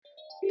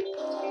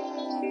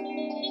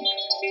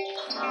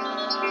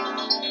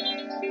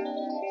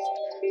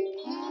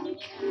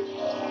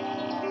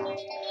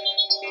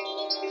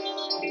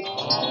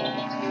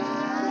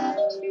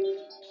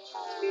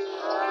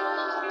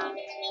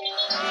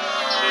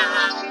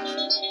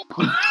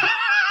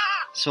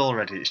So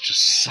already it's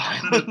just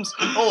silence.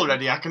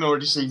 Already I can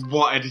already see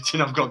what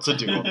editing I've got to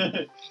do.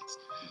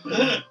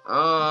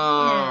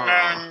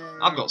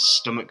 I've got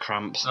stomach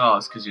cramps. Oh,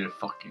 it's because you're a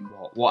fucking...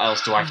 What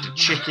else do I have to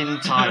chicken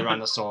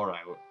Tyrannosaur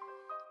out?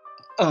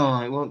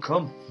 Oh, it won't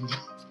come.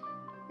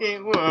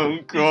 It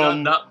won't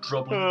come. That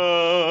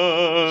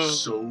problem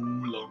so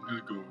long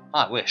ago.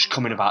 I wish.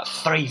 Come in about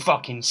 3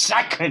 fucking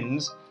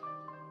seconds.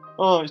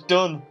 Oh, it's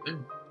done.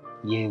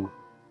 You.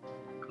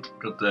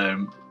 Good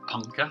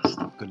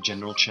podcast. Good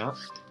general chat.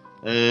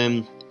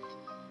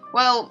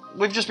 Well,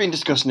 we've just been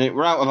discussing it.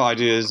 We're out of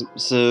ideas,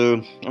 so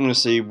I'm going to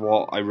see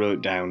what I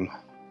wrote down.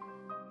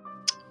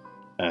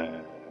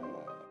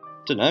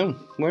 Don't know.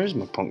 Where is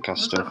my podcast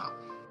stuff?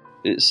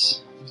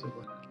 It's...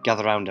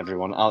 Gather round,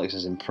 everyone. Alex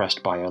is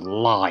impressed by a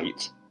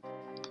light.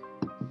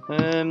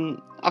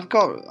 I've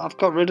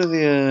got rid of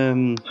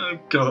the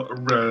I've got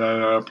rid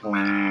of the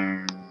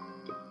plan.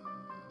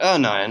 Oh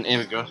no, and here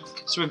we go.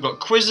 So we've got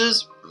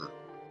quizzes.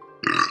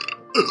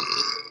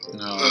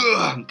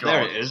 Oh,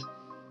 there it is.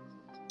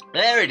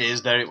 There it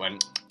is. There it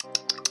went.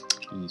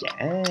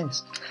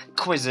 Yes.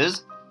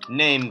 Quizzes,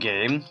 name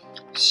game,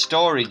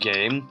 story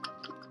game,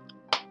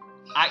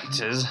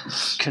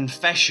 actors,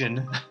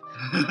 confession.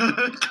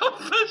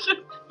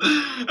 Confession.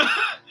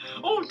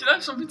 Oh, did I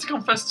have something to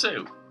confess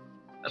to?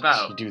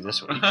 About? You do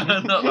this one.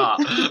 Not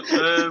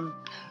that.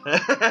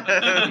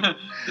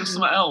 There's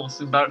something else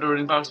about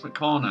during embarrassment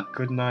corner.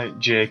 Good night,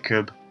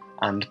 Jacob,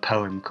 and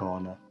poem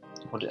corner.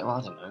 I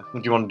don't know.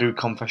 Do you want to do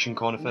confession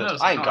corner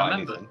first? No, I ain't got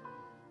remember. anything.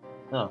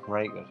 Oh,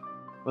 right, good.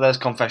 Well, there's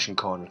confession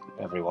corner,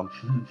 everyone.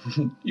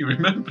 You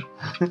remember?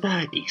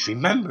 He's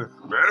remember.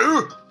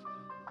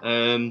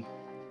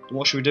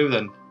 What should we do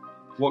then?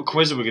 What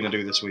quiz are we going to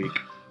do this week?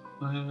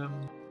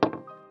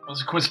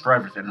 There's a quiz for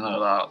everything, I know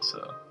that,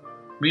 so...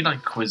 We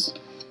like quiz...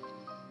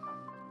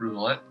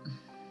 roulette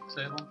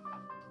table.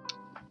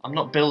 I'm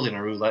not building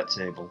a roulette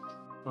table.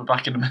 We're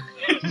back in a minute.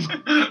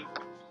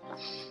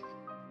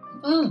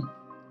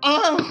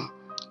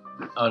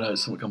 Oh no,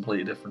 it's something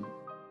completely different.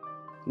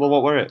 Well,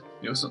 what were it?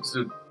 It was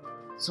something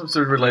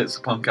to relate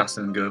to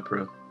podcasting and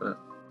GoPro, but...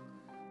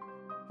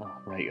 Oh,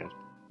 right, good.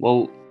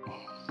 Well...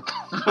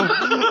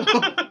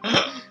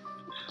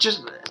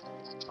 Just...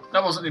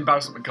 That wasn't the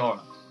embarrassment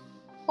corner.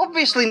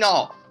 Obviously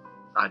not.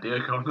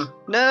 Idea corner.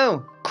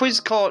 No. Quiz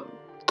court.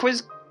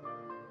 Quiz...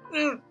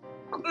 Oh.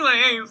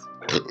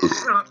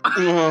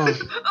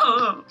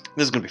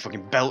 This is going to be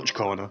fucking belch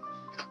corner.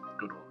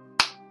 Good one.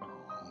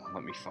 Oh,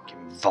 let me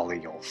fucking volley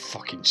your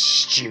fucking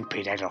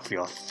stupid head off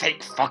your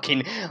thick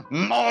fucking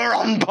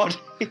moron body.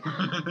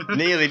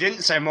 Nearly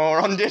didn't say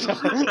moron, did I?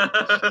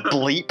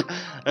 Bleep.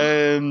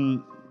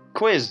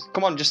 Quiz.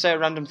 Come on, just say a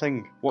random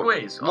thing.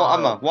 Quiz? What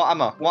am I? What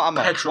am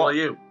I? Petrol are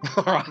you?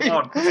 Alright. Come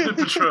on,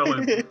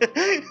 petroleum.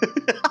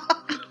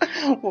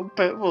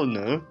 Well,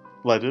 no.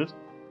 Leaded.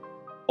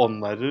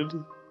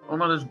 Unleaded. Oh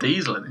no, there's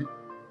diesel in it.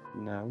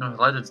 No. No,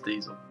 leaded's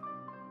diesel.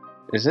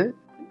 Is it?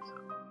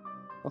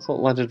 I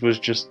thought leaded was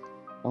just...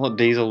 I thought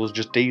diesel was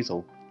just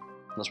diesel.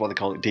 That's why they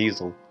call it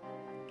diesel.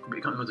 But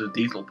you can't go to a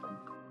diesel pump.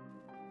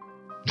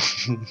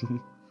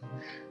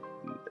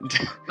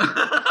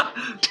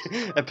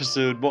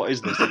 Episode... What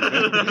is this?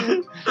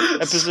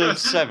 Episode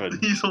 7.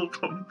 Diesel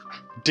pump.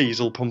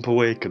 Diesel Pump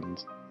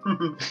Awakens.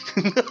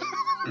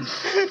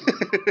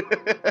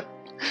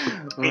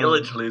 It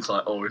literally is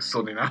like always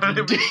sunny now.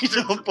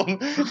 Diesel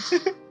Pump...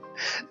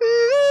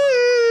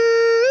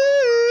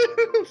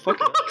 Fuck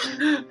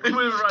it.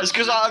 It's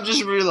because I've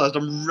just realised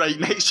I'm right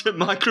next to the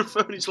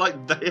microphone. It's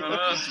like there.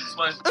 It's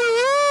like...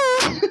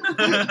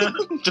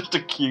 Just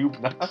a cube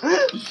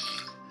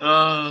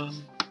now.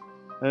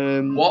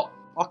 What?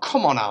 Oh,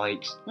 come on,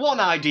 Alex. One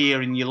idea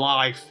in your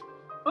life.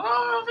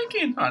 Oh, I'm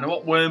thinking. I know,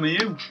 what worm are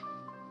you?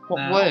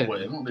 What worm?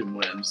 I'm not doing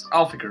worms.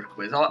 I'll figure a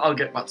quiz. I'll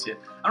get back to you.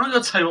 I'm not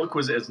going to tell you what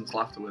quiz it is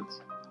until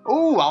afterwards.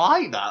 Oh, I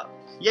like that.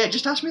 Yeah,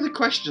 just ask me the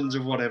questions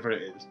of whatever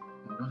it is.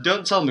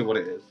 Don't tell me what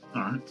it is.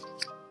 Alright.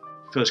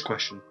 First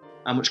question.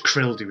 How much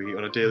krill do we eat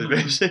on a daily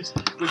basis?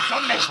 We've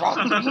done this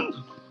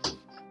one!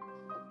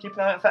 Keep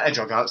an eye out for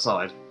Edgog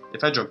outside.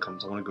 If Edgog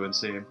comes, I want to go and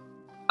see him.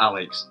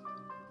 Alex,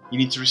 you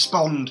need to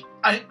respond.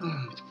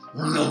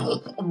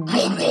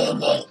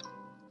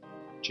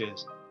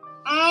 Cheers.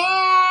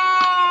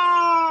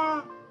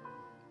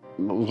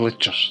 Well, it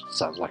just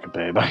sounds like a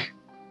baby.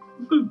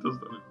 Doesn't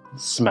it?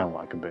 Smell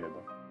like a baby.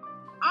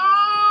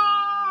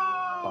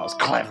 Not as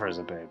clever as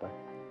a baby.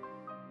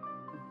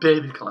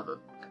 Baby clever.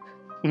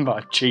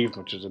 But achieve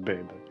much as a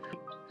baby.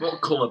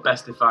 What colour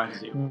best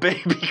defines you?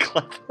 Baby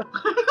clever.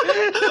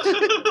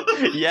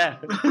 Yeah.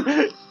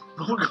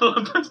 What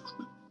colour best?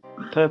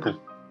 Purple.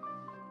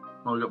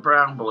 Well, we've got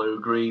brown, blue,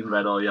 green,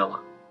 red or yellow.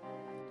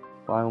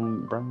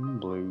 Brown,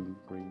 blue,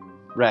 green,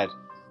 red.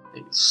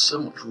 It's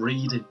so much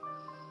reading.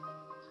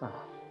 Oh.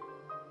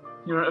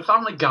 You're at a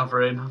family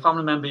gathering. A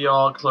family member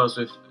you're close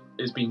with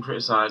is being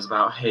criticised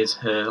about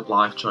her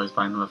life choice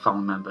by another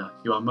family member.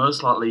 You are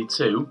most likely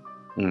to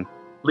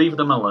leave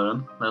them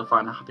alone. They'll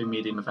find a happy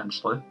medium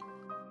eventually.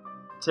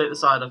 Take the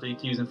side of the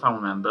accusing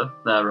family member.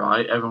 They're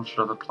right. Everyone should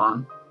have a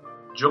plan.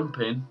 Jump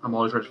in. I'm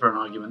always ready for an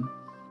argument.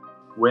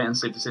 Wait and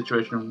see if the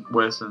situation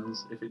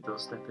worsens. If it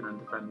does, step in and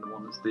defend the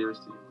one that's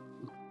dearest to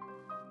you.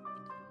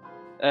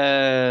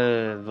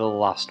 The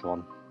last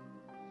one.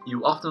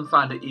 You often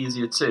find it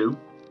easier to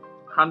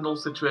handle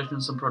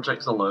situations and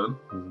projects alone.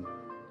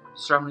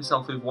 Surround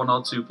yourself with one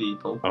or two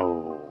people.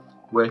 Oh.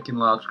 Work in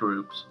large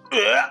groups.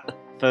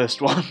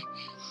 First one.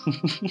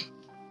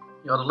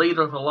 You're the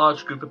leader of a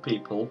large group of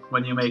people.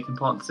 When you make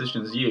important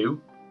decisions,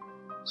 you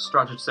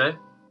strategy.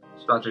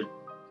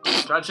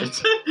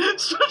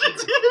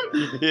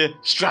 Yeah,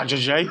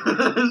 strategy.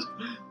 That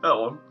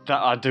one.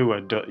 That I do,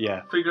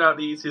 yeah. Figure out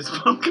the easiest,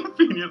 most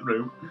convenient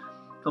route.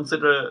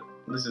 Consider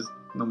this is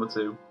number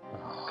 2.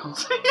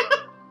 Consider.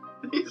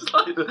 It's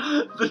like the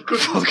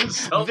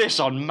Fuck this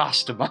on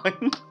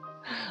Mastermind.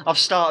 I've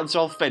started so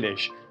I'll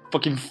finish.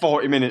 Fucking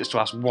 40 minutes to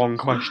ask one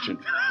question.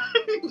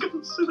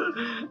 Consider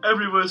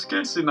every worst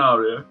case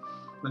scenario,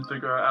 then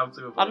figure out how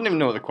to avoid. I didn't even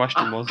know what the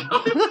question was.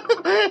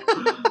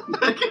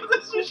 Make a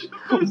decision.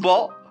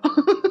 What?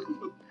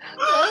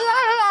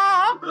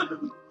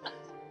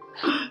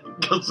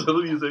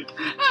 Godzilla music.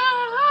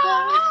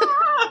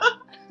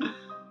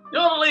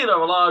 You're the leader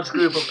of a large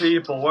group of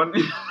people. When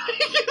you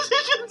make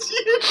decisions,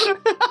 you.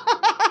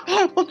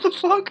 What the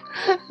fuck?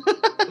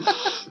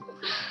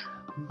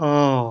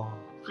 Oh.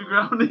 Figure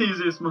out the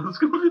easiest, most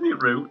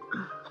convenient route.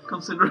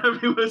 Consider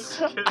every worst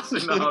case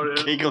scenario.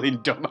 Giggling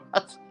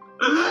dumbass.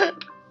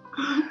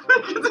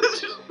 Make a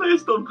decision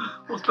based on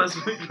what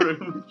specific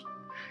route.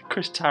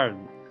 Chris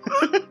Tarrant.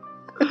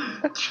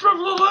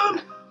 Travel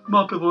alone.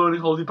 More people only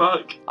hold you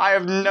back. I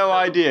have no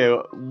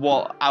idea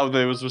how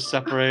those were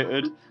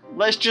separated.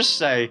 Let's just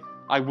say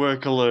I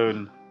work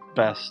alone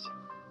best.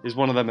 Is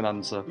one of them an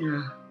answer?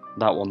 Yeah.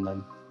 That one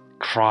then.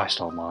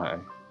 Christ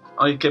almighty.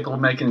 Are you capable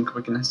of making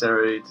quick and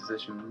necessary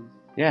decisions?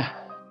 Yeah.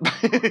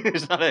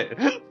 Is that it?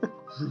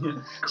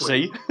 Yeah,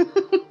 See?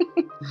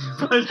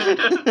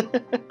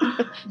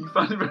 You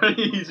find it very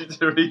easy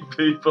to read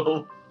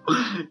people.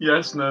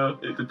 Yes, no,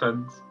 it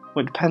depends.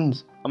 Well, it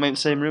depends. I'm in the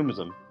same room as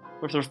them.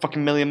 What if they're a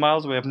fucking million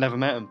miles away? I've never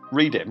met him.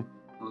 Read him.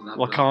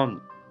 Well, I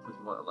can't.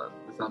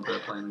 It's an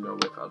advert playing and go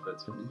whip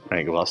adverts for me. There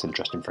you go, that's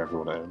interesting for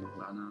everyone at home.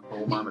 I know.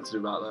 What am I meant to do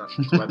about that?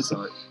 It's a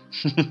website.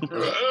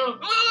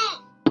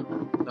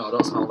 No,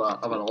 don't smell that.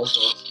 I've had all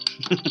sorts.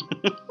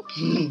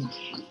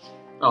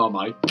 Oh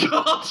my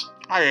god!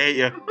 I hate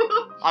you.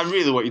 I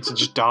really want you to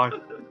just die.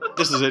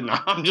 This is it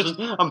now.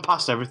 I'm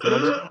past everything.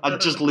 I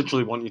just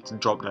literally want you to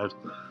drop dead.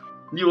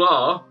 You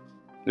are?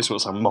 This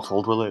won't sound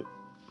muffled, will it?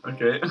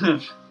 Okay.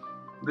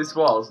 This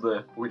was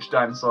the Which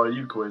Dinosaur Are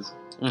You quiz.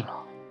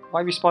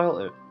 Why have you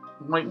spoiled it?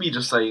 Like me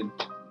just saying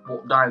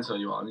what dinosaur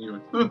you are, and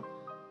you went,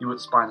 you were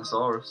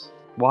Spinosaurus.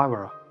 Why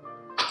were I?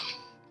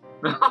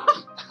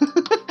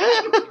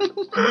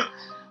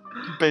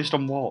 Based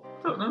on what?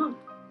 I don't know.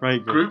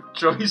 Right, good. Group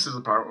choices,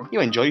 apparently. You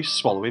enjoy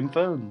swallowing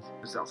phones.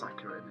 That's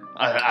accurate, isn't it?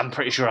 I'm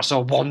pretty sure I saw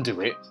one do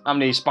it. How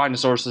many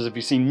Spinosauruses have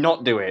you seen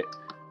not do it?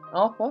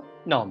 Oh, what?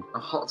 None. A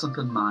hot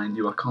tempered mind,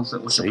 you are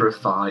constantly looking See? for a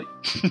fight.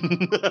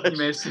 You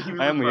may seem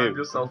to I am with find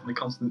you. yourself in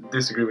constant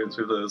disagreements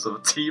with those of a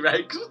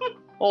T-Rex.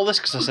 All this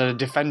because I said a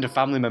defend a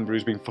family member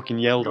who's been fucking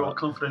yelled You are at.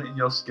 confident in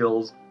your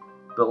skills,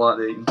 but like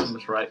the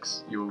infamous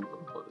Rex, you will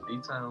put the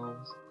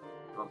details.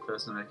 You're the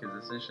first to make a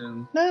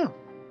decision. No.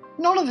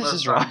 None of this Most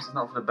is right. times It's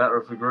not for the better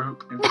of the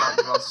group. In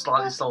fact, you're a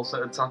slightly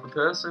soul-centered type of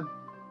person.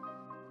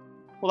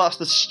 Well, that's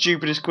the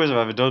stupidest quiz I've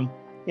ever done.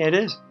 Yeah, it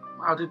is.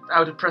 How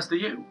depressed are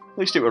you? At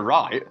least it were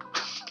right.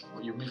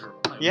 Well, you're miserable.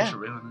 Yeah.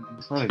 Miserable,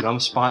 aren't There you go,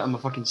 I'm a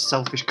fucking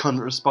selfish cunt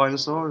of a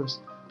Spinosaurus.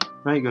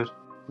 Very good.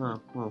 Oh,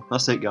 well,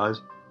 that's it,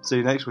 guys. See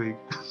you next week.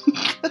 you?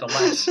 The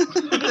less.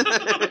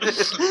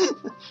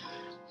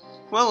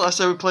 Well, I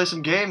say we play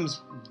some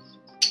games.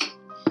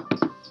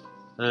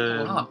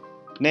 Wow.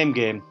 Name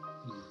game.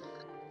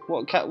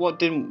 What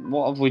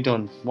have we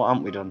done? What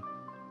haven't we done?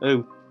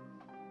 Ooh.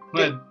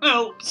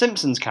 No.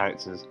 Simpsons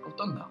characters. I've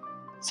done that.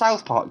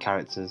 South Park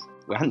characters.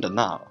 We haven't done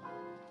that.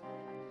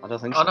 I don't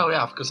think so. Oh, no, we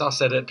have, because I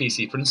said it at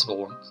PC Principal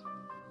once.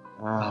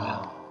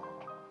 Oh.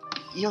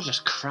 You're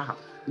just crap.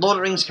 Lord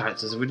of the Rings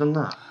characters, have we done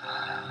that?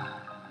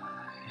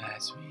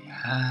 Yes, we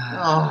have.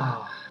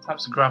 Oh.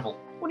 Types of gravel.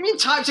 What do you mean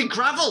types of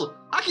gravel?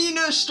 How can you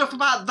know stuff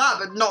about that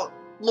but not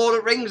Lord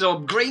of the Rings or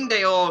Green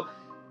Day or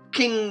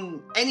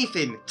King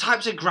anything?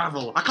 Types of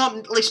gravel. I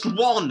can't list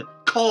one.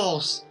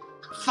 Coarse.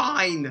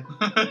 Fine.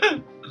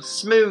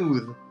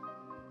 Smooth.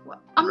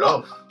 I'm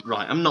not.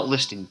 Right, I'm not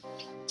listing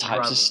types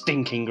Gravel. of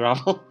stinking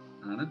gravel.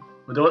 I know.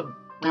 We do it.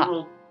 We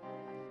will.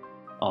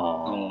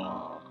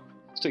 Oh.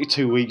 It took you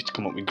 2 weeks to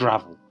come up with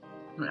gravel.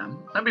 Man,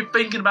 I've been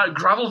thinking about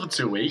gravel for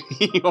 2 weeks.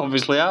 You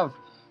obviously have.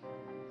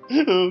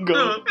 Oh,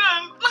 God.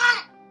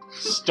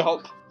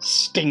 Stop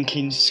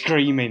stinking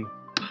screaming.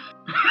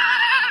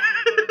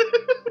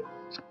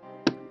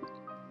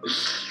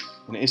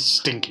 And it is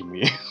stinking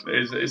weird.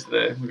 It's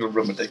there. We're going to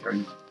rub my dick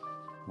around.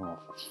 Oh,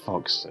 for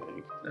fuck's sake.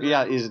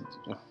 Yeah, it is.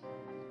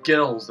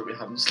 Girls that we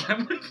haven't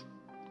slept with.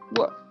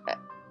 What?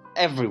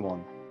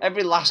 Everyone.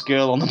 Every last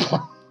girl on the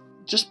planet.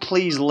 Just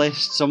please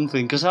list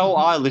something, because how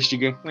I list you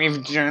go,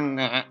 we've done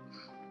that.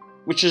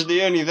 Which is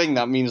the only thing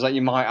that means that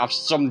you might have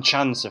some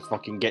chance of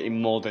fucking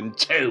getting more than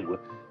 2.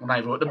 When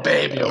I wrote the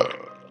baby up.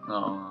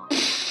 Oh.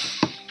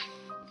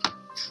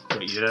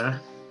 Wait, yeah.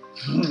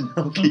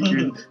 I'll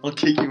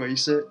kick you where you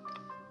sit.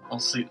 I'll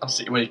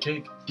sit you where you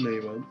kick. No,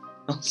 you won't.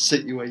 I'll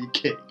sit you where you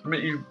kick. The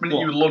minute you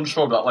lunge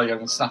forward that leg, I'm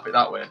going to snap it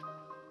that way.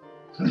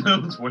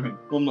 It's winning.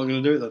 Well, I'm not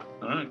going to do it then.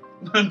 Alright.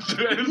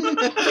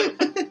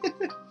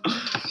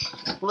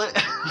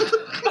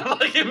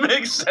 Like it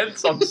makes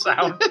sense on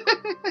sound.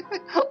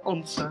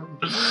 On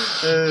sound.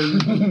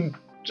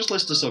 Just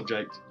list a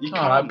subject. You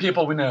can't. Alright,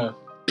 people we know.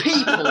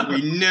 People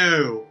we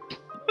know.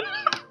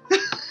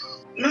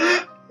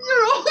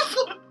 You're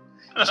awful.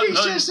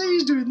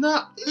 GCSE's doing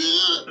that.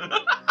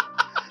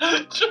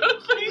 Trying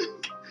to think.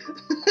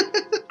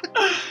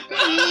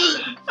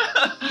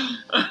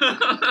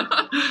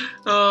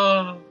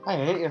 Oh. I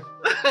hate you.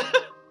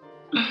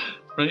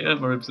 Right,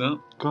 my ribs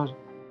out. God.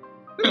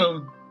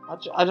 Um,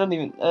 I don't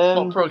even.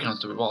 what programs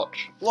do we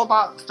watch? What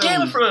about films?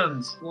 Game of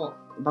Thrones. What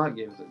about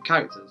Game of Thrones?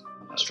 Characters.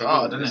 That's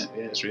hard, isn't it?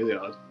 Yeah, it's really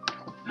hard.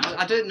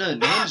 I don't know.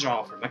 Names are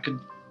hard for him. I could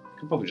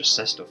probably just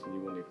say stuff and you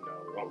wouldn't even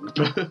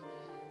know.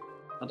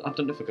 I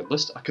don't know if I could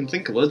list. I can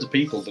think of loads of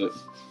people that.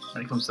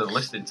 When it comes to the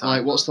listing time.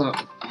 Like, what's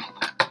that?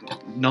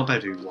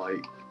 Knobhead who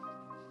like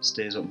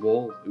stays at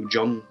wall, who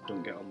John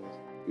don't get on with,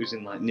 who's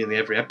in like nearly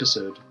every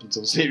episode up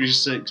until series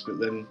 6, but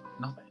then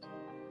Knobhead.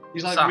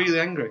 he's like Sam. really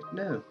angry.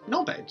 No,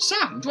 Knobhead.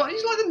 Sam. What?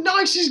 He's like the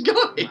nicest guy.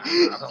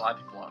 I don't like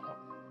people like that.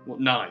 What?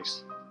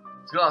 Nice.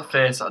 He's got that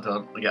face that I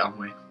don't get on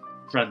with.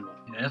 Friendly.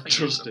 Yeah, I think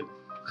Trusting.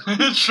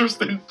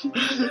 Trusting.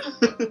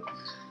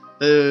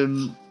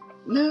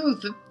 No,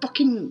 the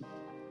fucking.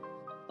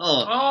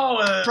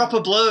 Oh, Proper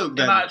bloke. in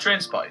Then. that train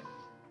spotting.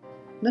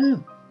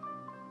 No.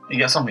 He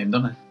gets on with him,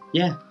 doesn't he?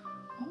 Yeah.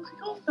 What's he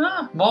called?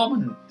 Ah,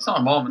 Mormon. It's not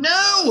a Mormon.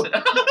 No.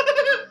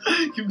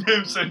 You know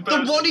him so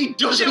The one he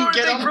doesn't You're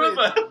get a on big with.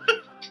 brother.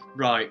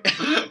 Right.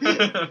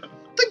 The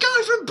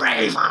guy from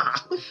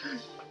Braveheart.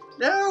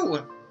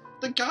 No.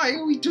 The guy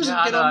who he doesn't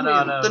get on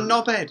with. no. The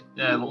knobhead.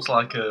 Yeah, it looks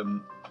like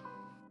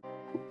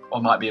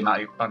or might be a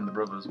Band of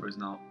Brothers, but he's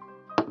not.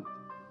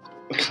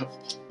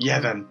 Yeah,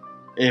 then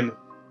him.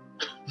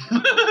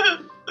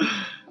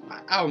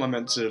 How am I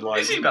meant to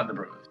like? Is he Band of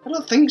Brothers? I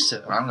don't think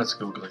so. Right, I'm going to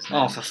Google his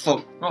name. Oh, for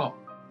fuck! What?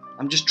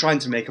 I'm just trying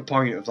to make a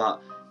point of that.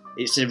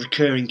 It's a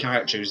recurring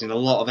character who's in a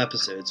lot of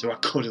episodes who I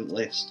couldn't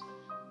list.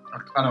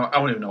 I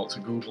don't even know what to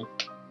Google.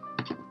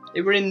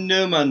 They were in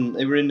No Man.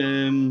 They were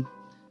in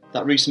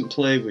that recent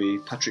play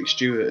with Patrick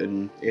Stewart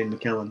and Ian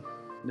McKellen.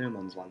 No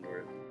Man's Land, were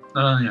it?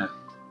 Oh, yeah.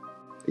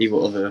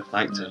 Evil other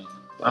actor. Yeah.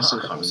 That's I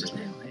a can't what's his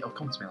name. It'll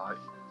come to me like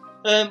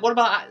What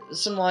about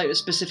some like a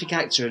specific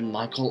actor in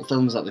like cult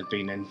films that they've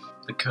been in?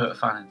 Dakota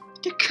Fanning.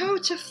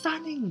 Dakota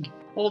Fanning.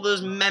 All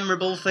those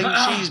memorable things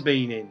she's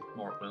been in.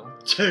 More at will.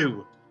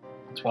 2.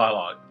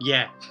 Twilight.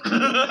 Yeah.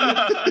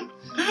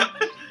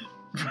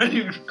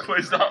 Brain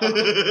quiz that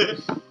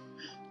one.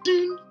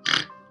 Ding.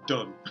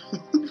 Done.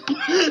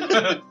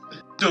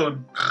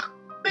 Done.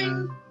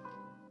 Bing.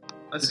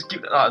 Let's just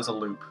keep that as a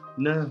loop.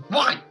 No.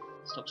 Why?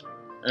 Stop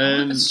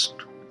screaming.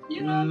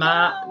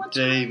 Matt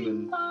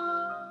Damon.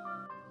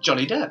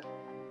 Johnny Depp.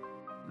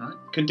 Right.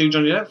 Could do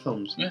Johnny Depp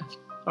films. Yeah.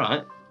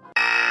 Alright.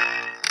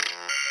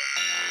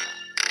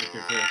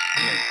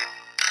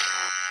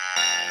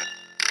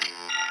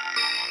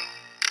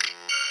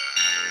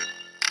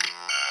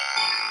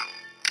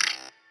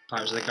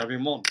 Pirates of the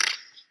Caribbean 1.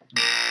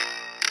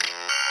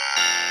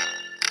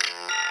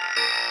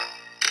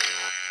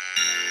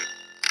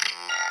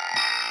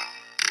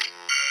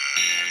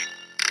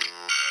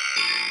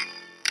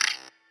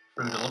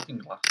 Through the Looking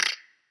Glass.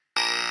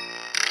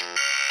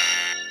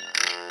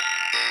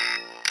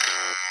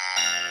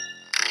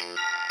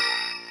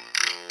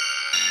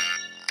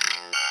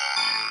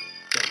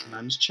 Dead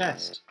Man's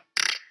Chest.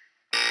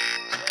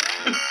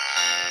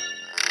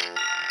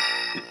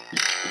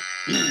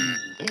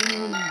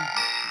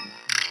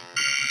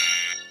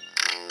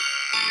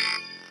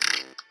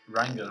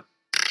 Rango.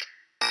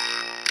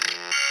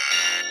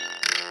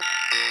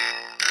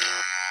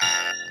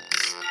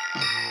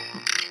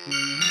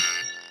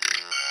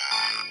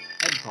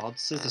 Edvard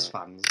Scissors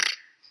fans.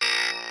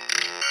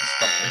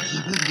 Stop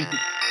it.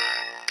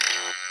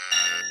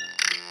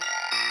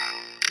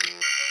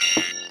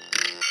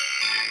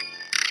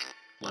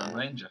 Lone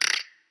Ranger.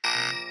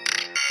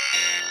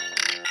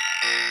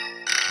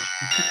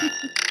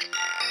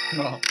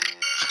 No.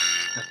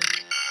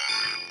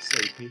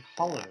 Sleepy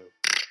Hollow.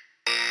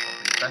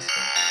 Best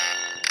one.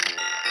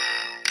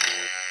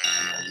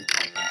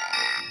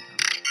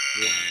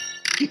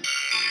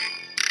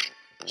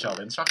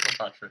 Charlie's Chocolate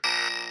Factory.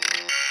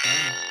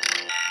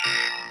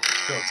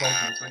 Don't talk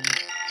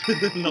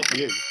between. Not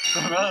you.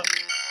 No.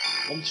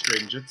 On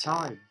Stranger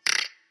Times.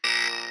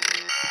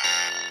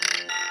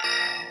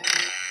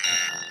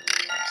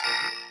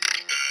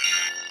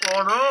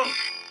 Oh no!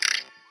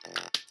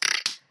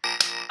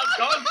 That's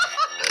gone.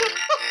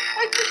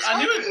 I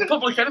knew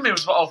Public Enemy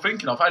was what I was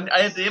thinking of.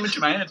 I had the image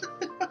in my head.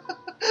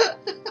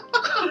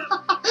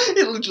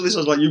 It literally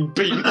sounds like you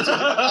beat me to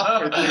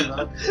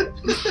that.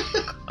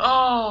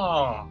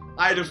 Oh.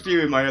 I had a few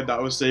in my head that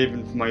I was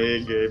saving for my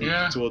A game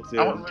towards the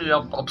I end. wasn't really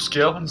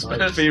obscure ones.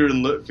 Like Fear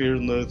and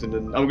Loathing,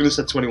 and I'm going to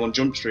say 21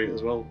 Jump Street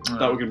as well. Oh.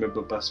 That was going to be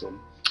my best one.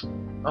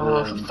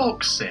 Oh, for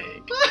fuck's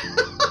sake.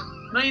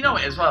 No, you know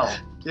it as well.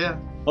 Yeah,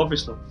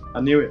 obviously. I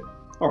knew it.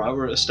 Alright,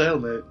 we're at a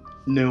stalemate.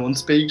 No one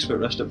speaks for the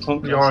rest of the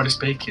podcast. You're already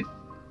speaking.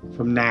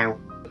 From now.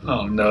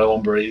 Oh no,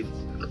 one breathe.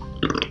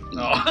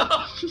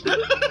 Oh.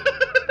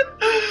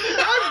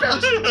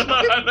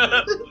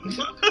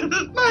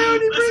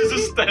 This is a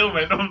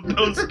stalemate,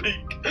 don't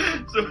speak.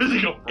 So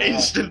we got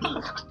instant.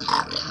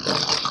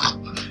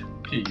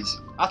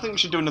 Peas. I think we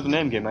should do another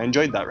name game. I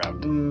enjoyed that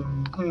round.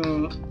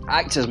 Mm-hmm.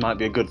 Actors might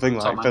be a good thing,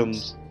 like Tom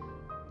films.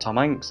 Tom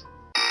Hanks.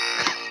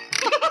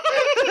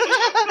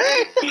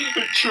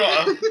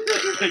 Trotter.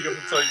 Pick up a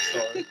Toy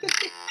Story.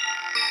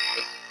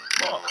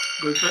 What?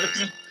 Good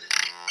person.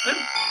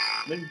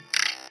 Lynn.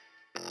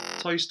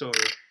 Toy Story.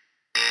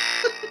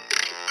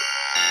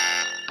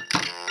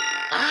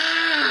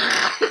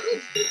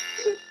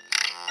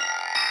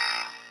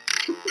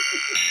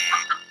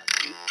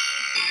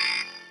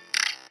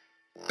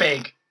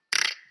 Big.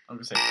 I'm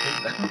gonna say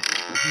pig then.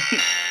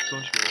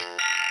 Toy Story.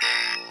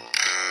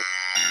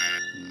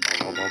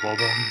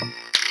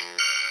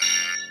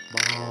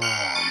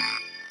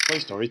 Toy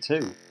Story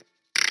 2.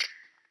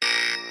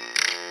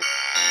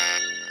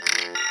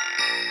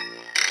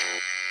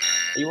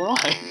 Are you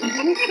alright?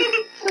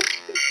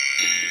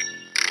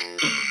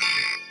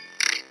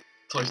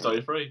 Toy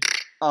Story 3.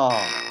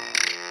 Oh.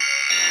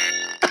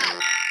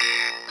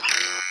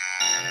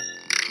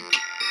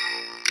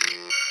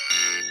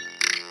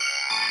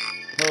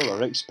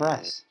 Polar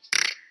Express.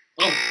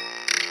 Oh.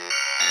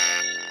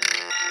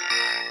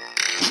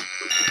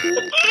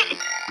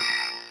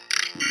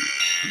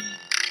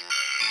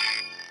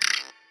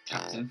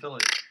 Captain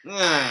Phillips.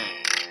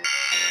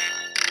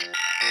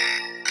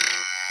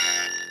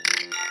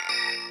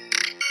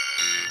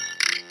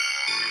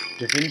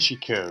 Da Vinci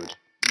Code.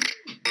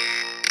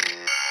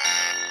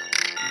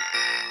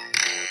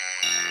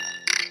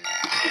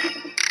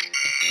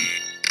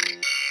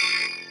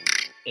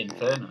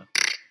 Inferno.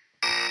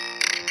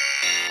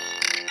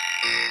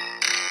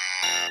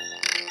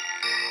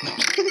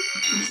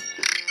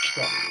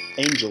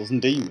 Angels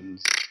and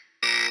Demons.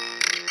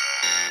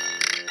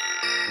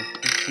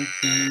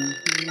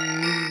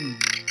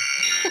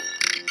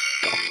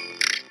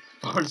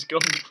 Forrest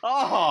Gump.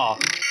 Oh,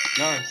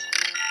 nice.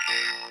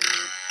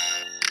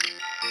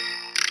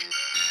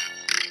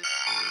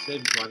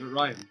 Saving Private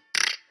Ryan.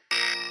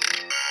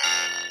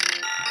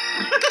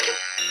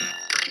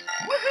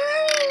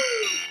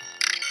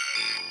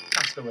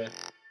 Castaway.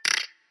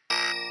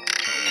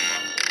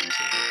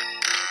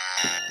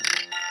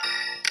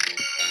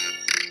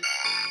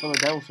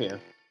 Philadelphia.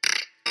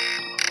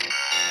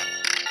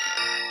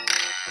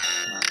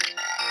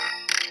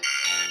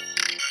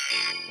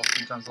 Lost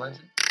in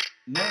Translation.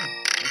 No,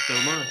 that's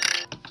Bill Murray.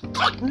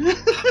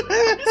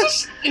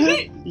 Is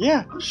it?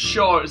 Yeah. I'm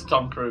sure it's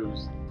Tom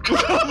Cruise.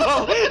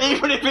 Well,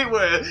 even if it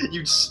were,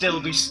 you'd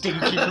still be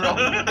stinking wrong.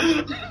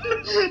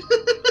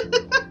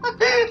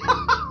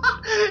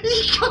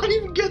 You can't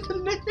even get the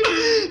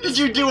name. Did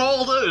you do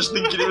all those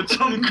thinking it was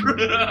Tom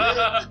Cruise?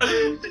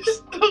 It's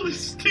still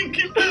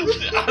stinking hands.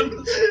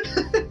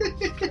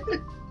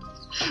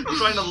 I'm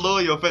trying to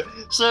lure you up it.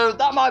 So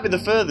that might be the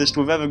furthest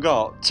we've ever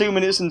got. 2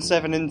 minutes and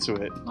 7 into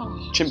it.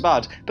 Oh. Chimp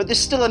bad. But there's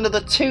still another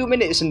 2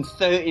 minutes and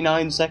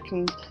 39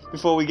 seconds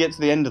before we get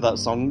to the end of that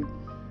song.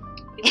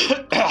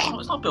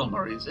 It's not Bill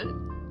Murray, is it?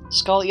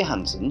 Scarlett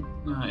Johansson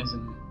No, it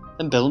isn't.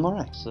 and Bill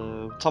Murray.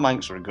 So Tom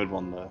Hanks were a good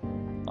one though.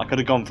 I could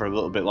have gone for a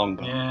little bit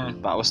longer. Yeah.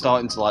 But I was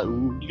starting to like,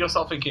 ooh. You gotta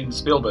start thinking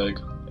Spielberg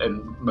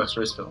in most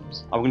of his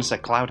films. I'm going to say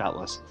Cloud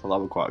Atlas. I thought that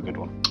was quite a good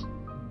one.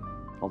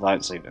 Although I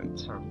haven't seen it.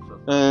 Terrible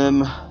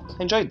film.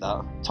 Enjoyed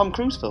that. Tom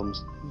Cruise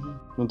films. You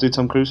want to do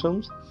Tom Cruise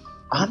films?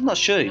 I'm not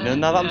sure, you know,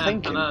 now that I'm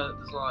thinking. I know,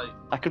 there's like...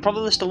 I could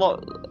probably list a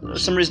lot,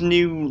 some of his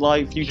new,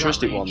 like,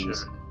 futuristic Jack ones.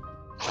 Reacher.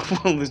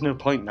 Well, there's no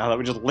point now that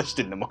we're just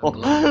listing them all.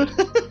 Quite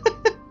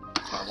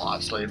a lot,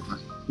 actually, isn't it?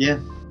 Yeah.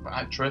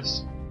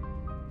 Actress.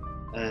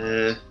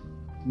 Meryl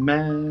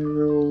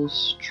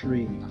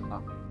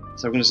Streep.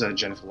 So I'm going to say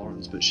Jennifer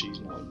Lawrence, but she's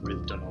not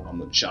really done all that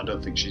much. I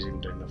don't think she's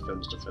even doing enough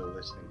films to fill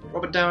this thing.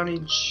 Robert Downey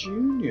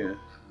Jr.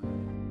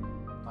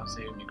 That's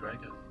Ian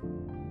McGregor.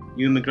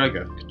 Ewan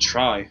McGregor. Could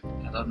try.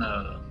 I don't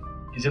know.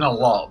 He's in a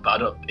lot,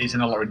 but he's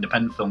in a lot of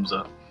independent films,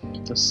 though.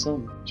 The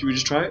Sun. Should we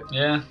just try it?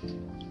 Yeah.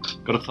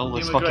 Got to fill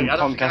this Ewan fucking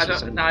McGregor, podcast with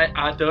something.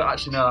 I don't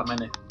actually know that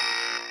many.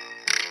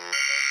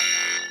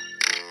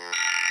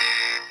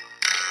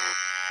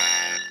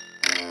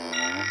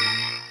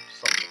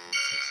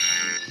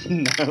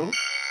 No.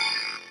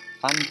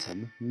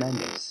 Phantom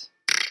Menace.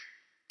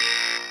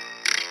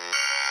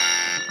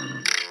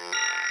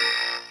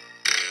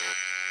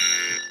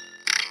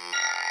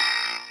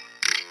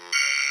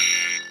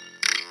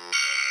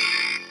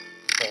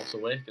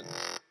 Force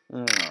Awakens.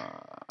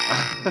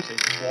 Ah. Which is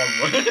one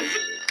word.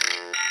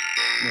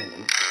 No,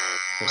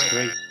 that's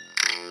 3.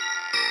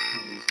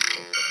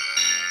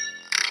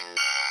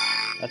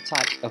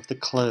 Attack of the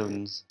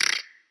Clones.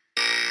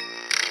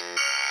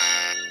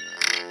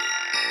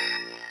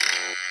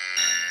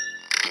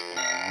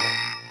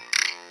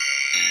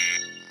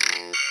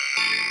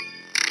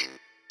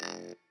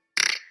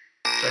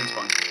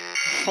 Trainspotting.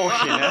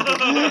 Fucking hell.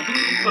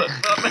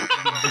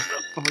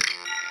 Fuck.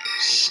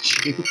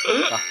 Stupid.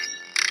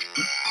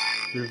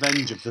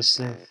 Revenge of the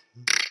Sith.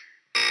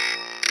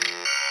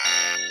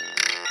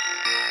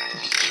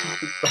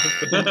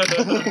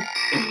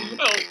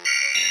 Help.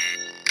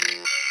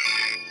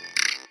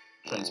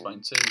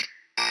 Trainspotting 2.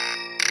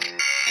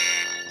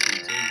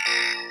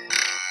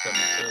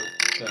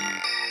 2.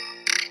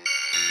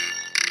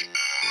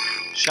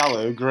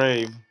 Shallow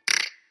Grave.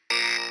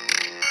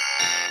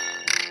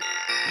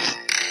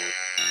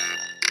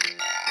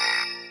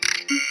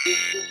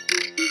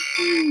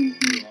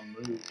 Long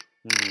move.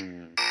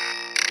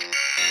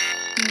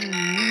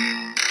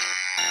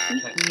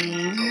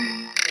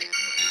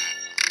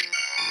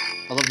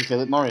 I love you,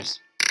 Philip Morris.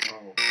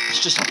 Oh, It's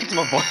just happened to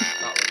my boy.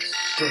 that was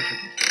such a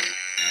good film.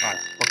 I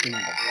fucking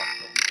love that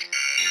film.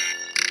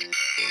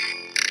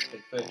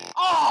 Big Fish.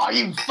 Oh,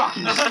 you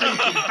fucking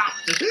stinking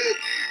bastard!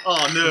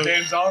 Oh no.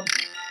 Game's on.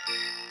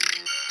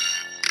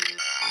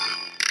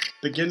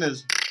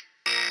 Beginners.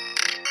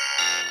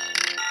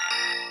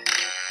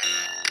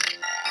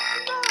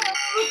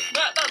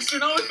 That's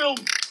another film.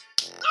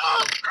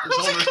 It's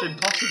almost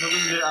impossible,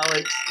 isn't it,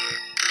 Alex?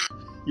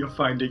 You're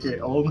finding it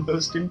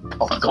almost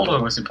impossible. It's called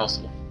Almost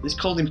Impossible. It's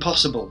called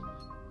impossible.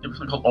 It was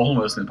called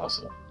Almost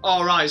Impossible.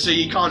 Alright, so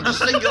you can't just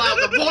single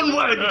out the one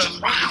word and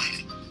just...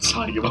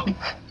 Sorry, you won't.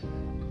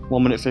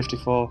 1 minute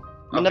 54.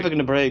 I'm never going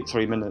to break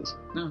 3 minutes.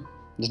 No.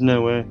 There's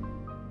no way.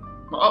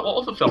 What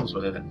other films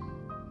were there then?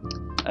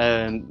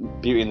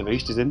 Beauty and the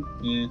Beast is in.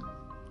 Yeah.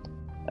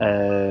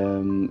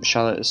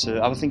 Shallow. So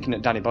I was thinking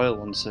at Danny Boyle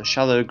one. So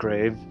Shallow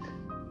Grave,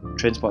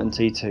 Trainspotting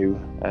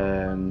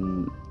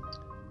T2,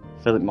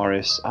 Philip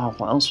Morris. Oh,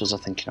 what else was I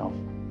thinking of?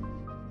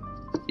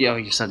 Yeah,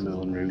 you said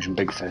Moulin Rouge and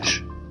Big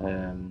Fish.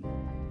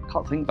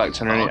 Can't think back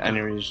to any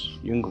of his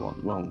younger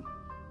ones. Well,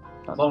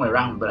 Long way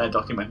around, but they're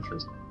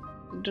documentaries.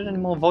 did any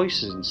more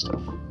voices and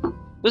stuff?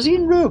 Was he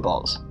in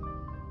Robots?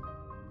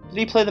 Did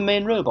he play the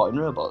main robot in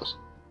Robots?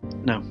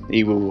 No,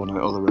 he was one of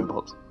the other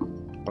robots.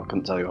 But I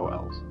couldn't tell you what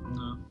else.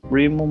 No. Were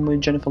you in one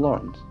with Jennifer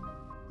Lawrence?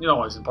 You know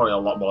what? It's probably a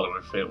lot more than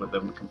we feel with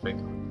them. We can think.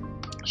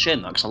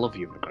 Shame that, because I love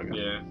you, McGregor.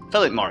 Yeah.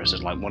 Philip Morris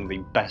is like one of the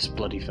best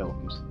bloody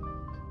films.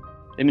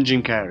 Him and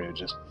Jim Carrey are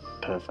just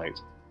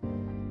perfect.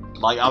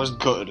 Like, I was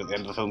gutted at the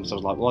end of the film because I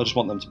was like, well, I just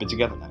want them to be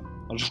together now.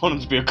 I just want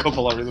them to be a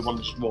couple I really want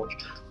to just watch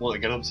what they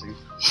get up to.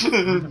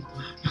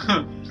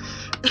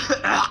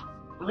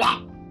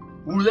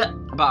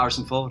 About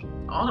Harrison Ford.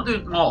 I'm not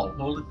doing all.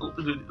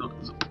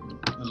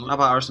 How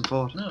about Harrison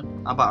Ford? No.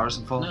 How about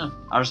Harrison Ford? No.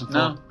 Harrison Ford.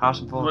 No.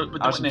 Harrison Ford. We're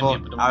doing Harrison it Ford.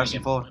 again. We're doing Harrison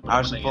it Ford. again.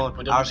 Harrison We're Ford.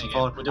 doing it Harrison again.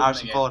 Ford. We're doing it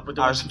Harrison again. Ford. We're doing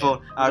it Harrison again.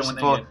 Ford. We're Harrison doing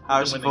it Ford. again.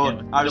 Harrison We're Ford.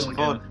 doing it Harrison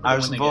again. Ford. We're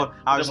Harrison doing it Ford.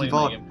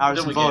 again.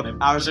 Harrison We're Ford. doing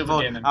it Harrison Ford. again. Harrison We're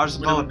Ford. doing it again.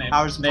 Harrison We're Ford. doing it again.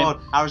 Harrison Ford.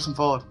 Harrison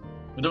Ford.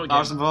 We're doing it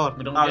Harrison Ford.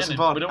 We're doing it Harrison again.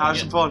 Ford. We're doing it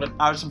Harrison again. Ford.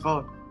 Harrison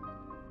Ford.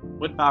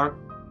 What?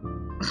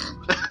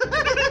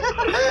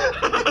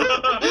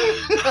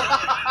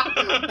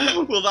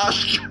 Well,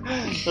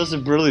 that's a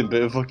brilliant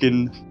bit of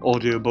fucking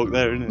audio book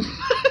there, isn't it?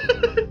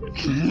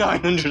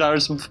 900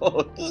 Harrison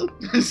Fords.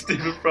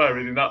 Stephen Fry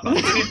reading that.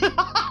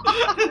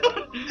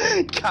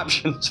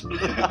 Captions.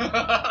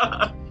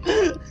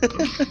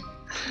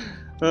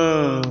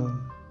 Oh.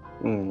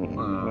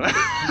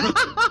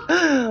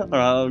 Alright,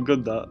 I'm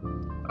good that.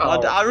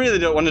 I really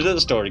don't want to do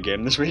the story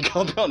game this week,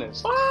 I'll be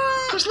honest.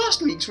 Because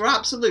last week's were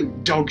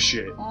absolute dog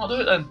shit. Oh, I'll do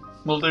it then.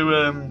 We'll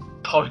do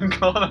Pollen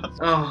Corner.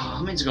 Oh,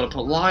 that means I've got to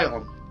put light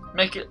on.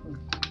 Make it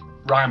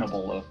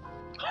rhymable though.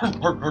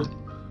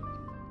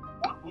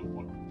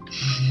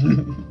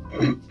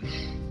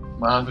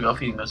 Well, we got a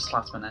feeling those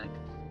slats my neck.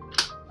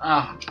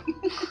 Ah.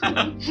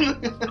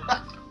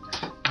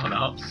 Oh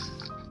no.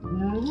 You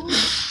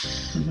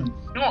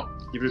know what?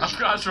 I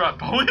forgot to write a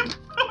poem.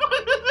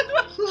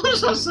 What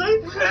was I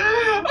saying?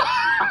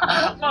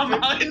 My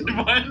mind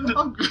went. I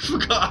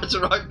forgot how to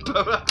write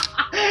poem.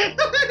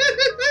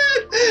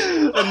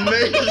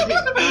 Amazing.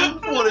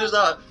 What is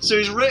that? So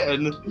he's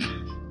written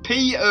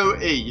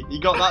P-O-E, he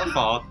got that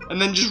far,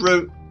 and then just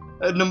wrote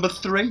a number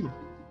 3.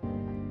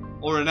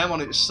 Or an M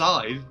on its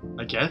side,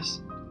 I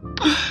guess.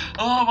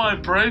 Oh, my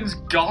brain's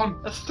gone.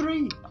 A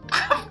 3.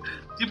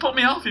 You put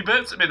me off, you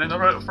burnt at me, and then I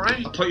wrote a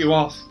 3. I put you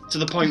off to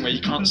the point where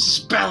you can't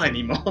spell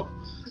anymore.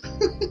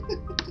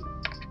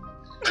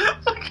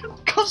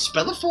 Can't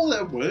spell a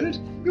 4-letter word?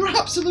 You're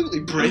absolutely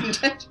brain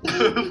dead.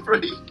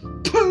 3.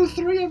 Pooh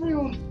 3,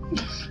 everyone.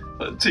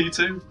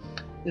 T2.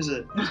 Is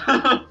it?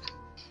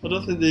 I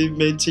don't think they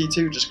made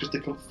T2 just because they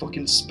can't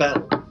fucking spell.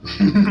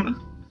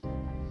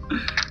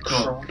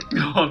 Go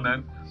on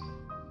then.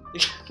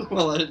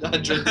 Well, I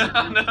dreamt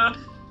No.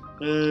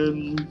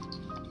 it.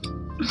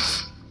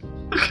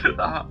 Look at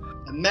that.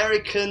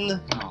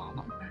 American. Oh,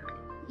 not American.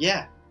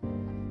 Yeah.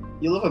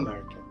 You love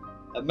America.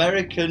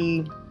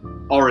 American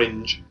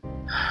orange.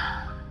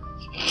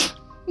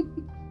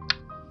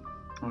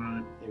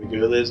 Alright. Here we go,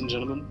 ladies and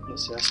gentlemen.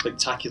 Let's see how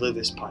spectacular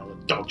this pile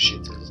of dog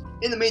shit is.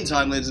 In the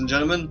meantime, ladies and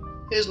gentlemen,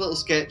 here's a little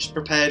sketch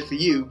prepared for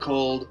you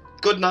called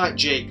Goodnight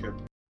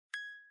Jacob.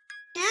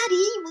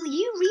 Daddy, will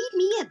you read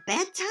me a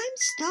bedtime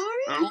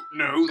story? Oh,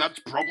 no, that's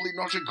probably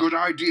not a good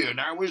idea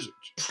now, is it?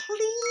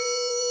 Please?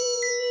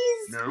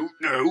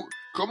 No.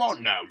 Come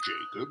on now,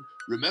 Jacob.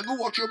 Remember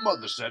what your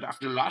mother said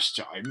after last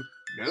time?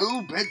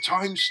 No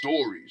bedtime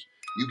stories.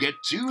 You get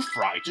too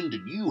frightened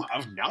and you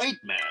have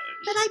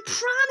nightmares. But I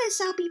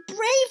promise I'll be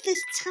brave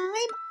this time.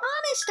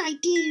 Honest, I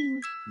do.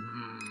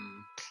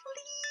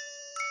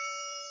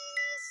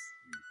 Please?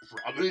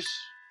 Promise?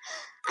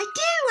 I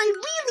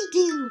really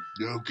do.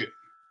 Okay.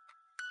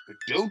 But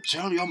don't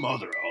tell your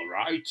mother, all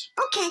right?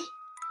 Okay.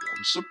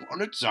 Once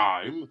upon a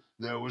time,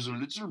 there was a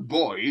little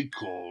boy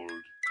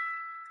called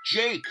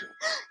Jacob.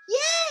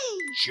 Yay!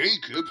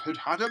 Jacob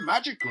had a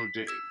magical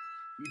day.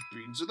 He'd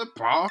been to the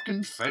park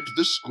and fed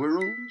the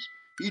squirrels.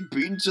 He'd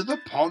been to the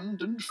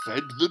pond and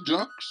fed the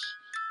ducks.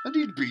 And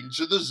he'd been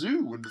to the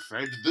zoo and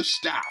fed the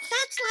staff.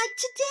 That's like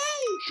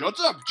today. Shut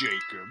up,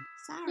 Jacob.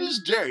 Sorry. His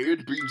day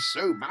had been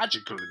so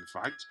magical, in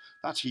fact,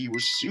 that he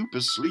was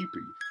super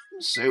sleepy,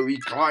 and so he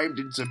climbed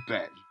into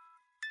bed.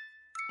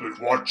 But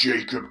what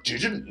Jacob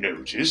didn't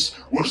notice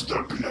was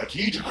the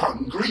bloodied,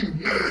 hungry,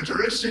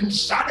 murderous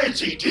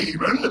insanity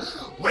demon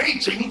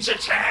waiting to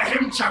tear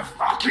him to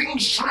fucking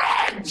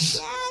shreds!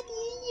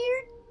 Daddy,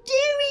 you're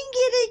doing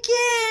it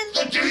again.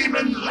 The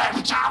demon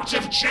leapt out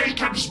of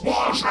Jacob's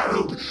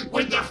wardrobe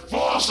with the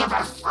force of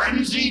a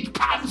frenzied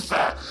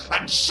panther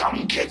and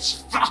sunk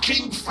its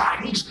fucking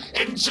fangs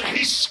into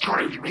his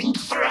screaming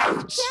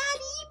throat!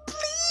 Daddy,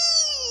 please.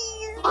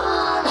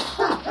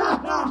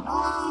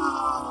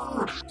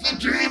 The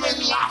demon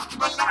laughed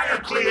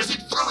maniacally as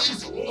it threw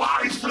his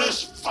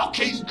lifeless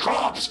fucking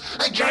corpse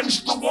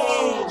against the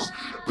walls,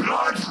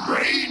 blood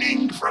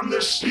raining from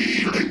the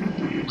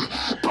ceiling,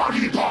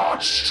 body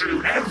parts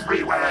strewn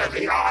everywhere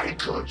the eye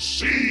could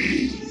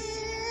see.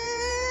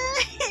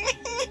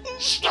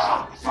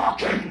 Stop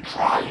fucking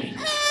crying!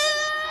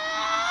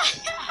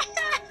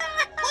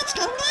 What's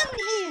going on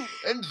here?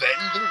 And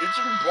then the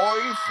little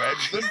boy fed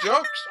the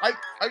ducks.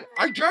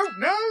 I don't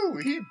know.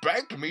 He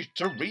begged me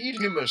to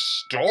read him a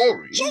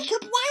story.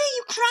 Jacob, why are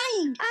you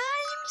crying?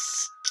 I'm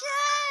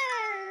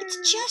scared. It's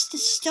just a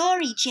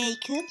story,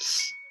 Jacob.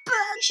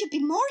 But you should be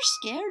more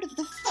scared of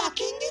the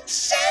fucking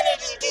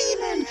insanity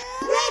demon,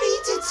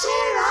 ready to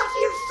tear off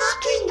your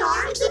fucking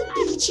arms and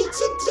beat you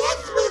to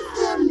death with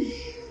them.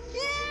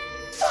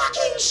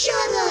 Fucking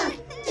shut up!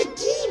 The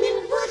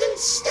demon wouldn't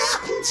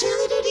stop until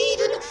it had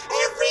eaten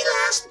every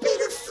last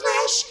bit of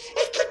flesh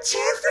it could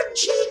tear from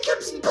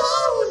Jacob's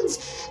bones.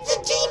 The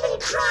demon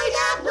cried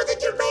out with a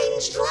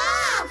deranged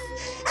laugh.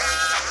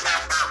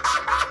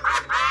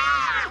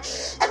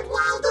 And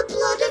while the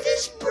blood of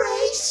his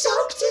prey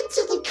soaked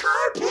into the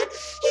carpet,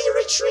 he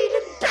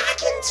retreated back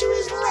into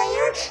his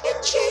lair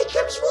in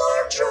Jacob's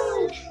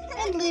wardrobe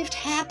and lived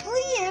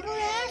happily ever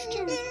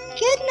after.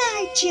 Good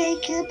night,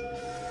 Jacob.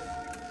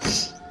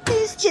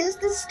 It's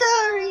just a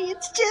story.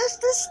 It's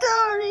just a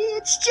story.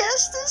 It's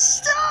just a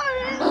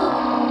story.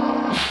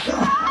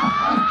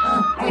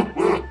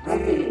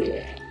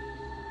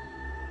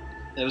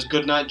 There was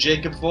Goodnight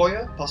Jacob for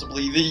you.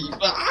 Possibly the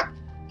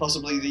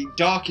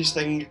darkest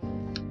thing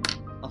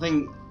I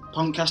think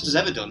Punkcast has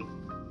ever done.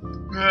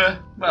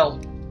 Well,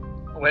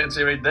 I'll wait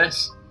until you read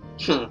this.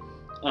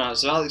 Alright,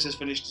 so Alex has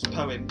finished his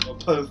poem, or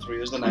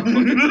Poetry as the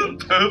name.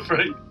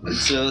 Poetry.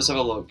 So let's have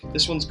a look.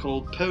 This one's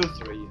called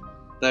Poetry.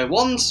 There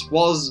once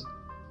was...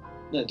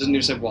 No, it doesn't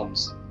even say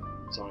once.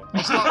 Sorry.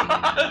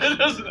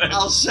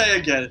 I'll say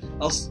again.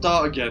 I'll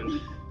start again.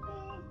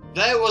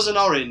 There was an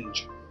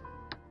orange.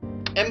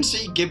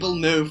 MC Gibble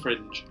No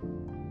Fringe.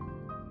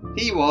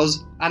 He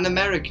was an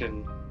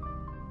American,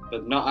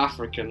 but not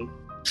African.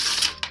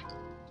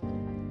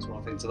 That's what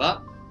I think to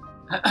that.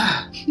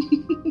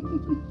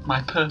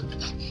 My poet.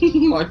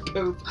 My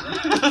poop.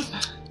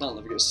 That'll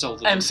never get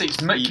sold. MC's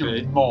Mick,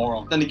 you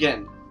moron. Then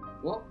again,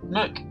 what?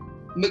 Mick.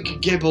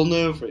 McGibble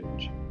No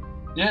Fringe.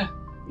 Yeah.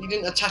 You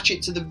didn't attach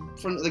it to the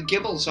front of the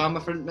gibble, so I'm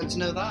meant to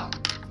know that.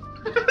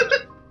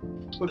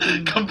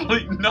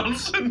 Complete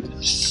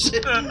nonsense.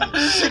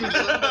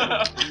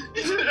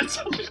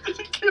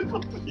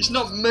 It's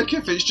not Mick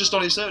if it's just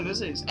on its own,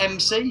 is it? It's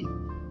MC.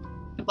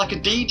 Like a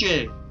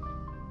DJ.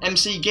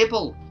 MC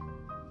Gibble.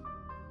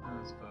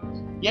 I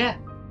suppose. Yeah.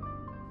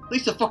 At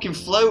least the fucking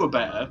flow were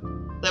better.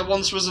 There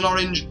once was an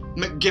orange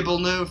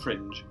McGibble No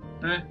Fringe.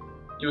 Yeah.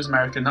 He was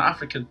American, not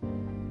African.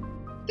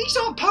 These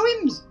aren't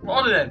poems.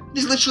 What are they?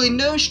 There's literally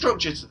no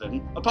structure to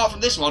them. Apart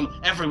from this one,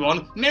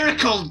 everyone,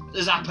 miracle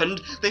has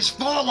happened. There's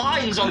 4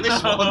 lines on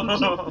this one.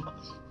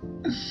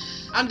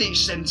 And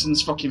each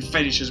sentence fucking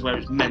finishes where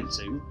it's meant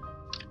to.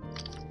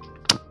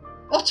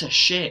 What a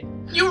shit.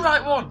 You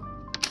write one.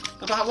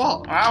 About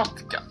what?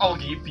 I'll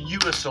give you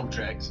a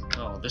subject.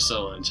 Oh, this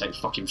will only take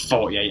fucking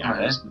 48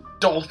 hours.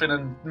 Dolphin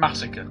and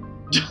massacre.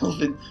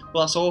 Dolphin.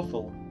 Well, that's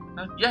awful.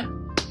 Yeah.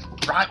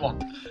 right one.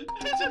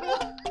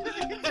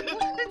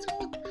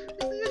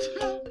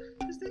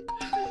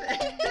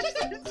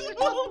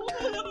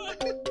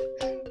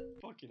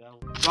 Fucking hell.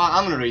 Right,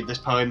 I'm gonna read this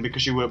poem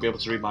because you won't be able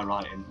to read my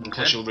writing.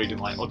 Because you'll read it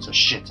like utter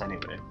shit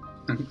anyway.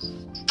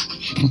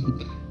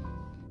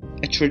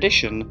 A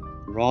tradition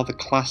rather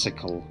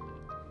classical.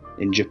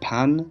 In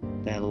Japan,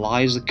 there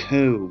lies a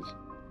cove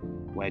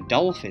where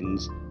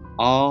dolphins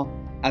are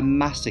a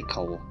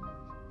massicle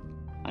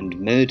and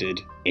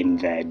murdered in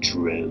their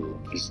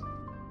droves.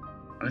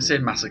 I say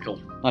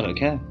massicle. I don't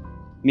care.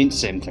 Means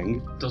same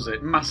thing. Does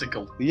it?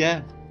 Massicle.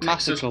 Yeah,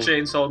 Texas massicle.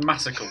 chainsaw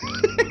massicle.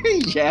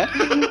 Yeah.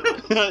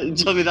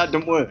 Tell me that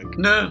don't work.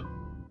 No.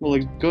 Well,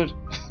 good.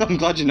 I'm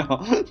glad you're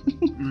not.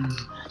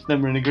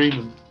 Then we're in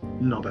agreement.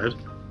 Not bad.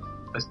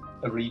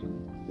 A read.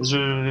 Is there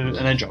an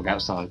hedgehog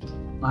outside?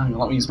 Man,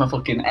 let me use my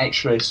fucking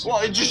X-rays.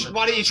 What?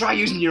 Why don't you try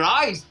using your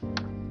eyes?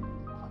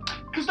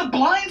 Because the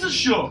blinds are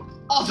shut.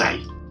 Are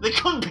they? They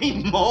couldn't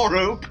be more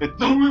open.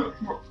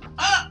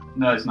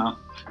 No, it's not.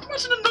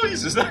 Imagine the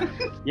noises then.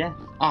 Yeah.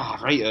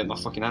 Ah, I hurt my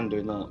fucking hand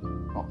doing that.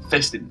 What,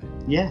 fisting?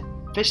 Yeah,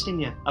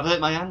 fisting you. I've hurt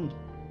my hand.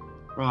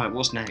 Right,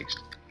 what's next?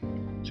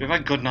 So we've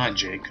had Goodnight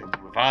Jacob,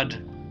 we've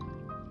had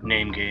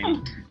Name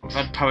Game, we've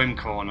had Poem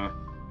Corner,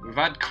 we've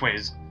had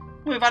Quiz,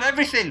 we've had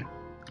everything.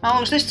 How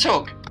long's this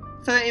took?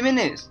 30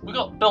 minutes. We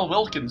got Bill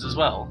Wilkins as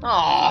well.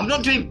 Oh, I'm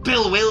not doing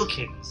Bill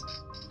Wilkins.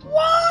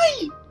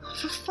 Why?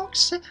 For fuck's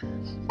sake.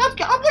 I want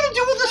to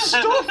do other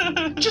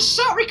stuff. Just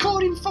start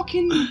recording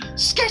fucking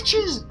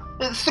sketches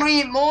at 3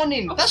 in the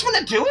morning. That's when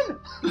I do them.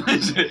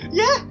 Is it?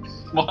 Yeah.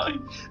 Why?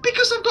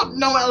 Because I've got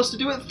nowhere else to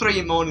do at 3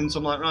 in the morning, so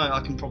I'm like, right, I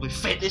can probably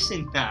fit this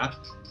in now.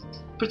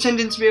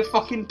 Pretending to be a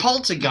fucking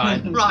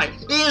poltergeist. Right,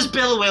 here's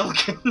Bill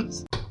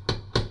Wilkins.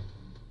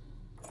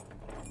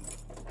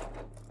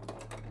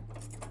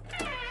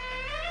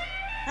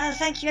 Oh,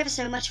 thank you ever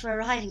so much for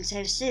arriving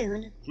so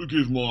soon.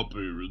 Forgive my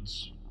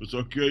appearance, but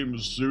I came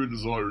as soon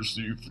as I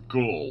received the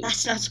call.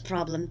 That's not a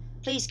problem.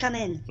 Please come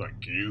in.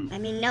 Thank you. I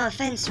mean, no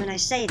offense when I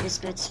say this,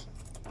 but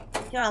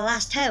you're our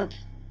last hope.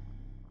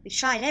 We've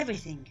tried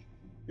everything.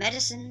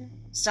 Medicine,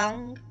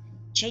 song,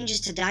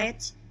 changes to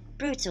diet,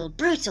 brutal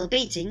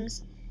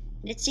beatings,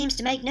 and it seems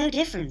to make no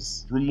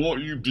difference. From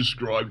what you've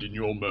described in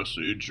your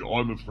message,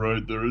 I'm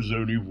afraid there is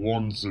only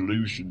one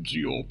solution to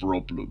your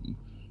problem.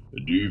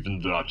 And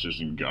even that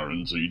isn't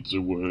guaranteed to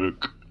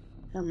work.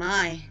 Oh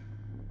my.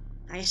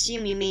 I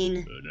assume you mean...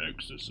 An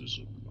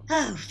exorcism.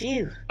 Oh,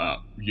 phew.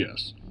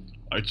 Yes.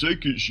 I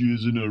take it she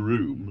is in her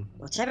room.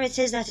 Whatever it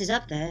is that is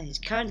up there is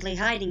currently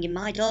hiding in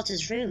my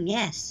daughter's room,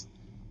 yes.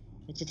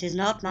 But it is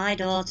not my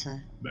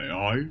daughter. May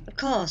I? Of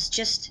course,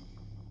 just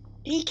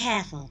be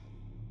careful.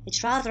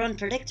 It's rather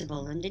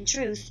unpredictable, and in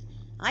truth,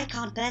 I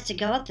can't bear to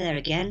go up there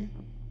again.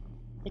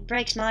 It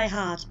breaks my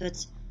heart,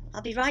 but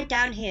I'll be right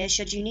down here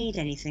should you need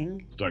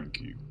anything. Thank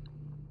you.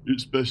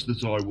 It's best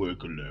that I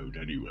work alone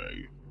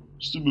anyway.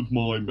 Some of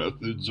my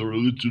methods are a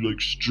little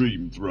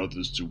extreme for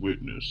others to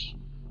witness.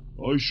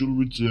 I shall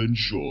return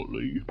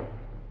shortly.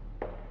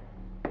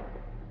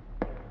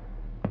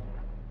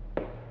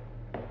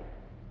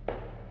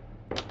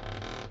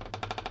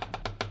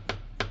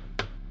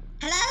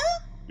 Hello?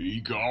 Be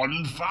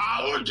gone,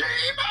 foul demon!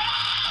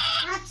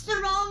 That's the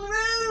wrong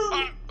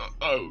room!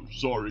 Oh,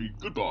 sorry.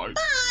 Goodbye.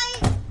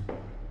 Bye!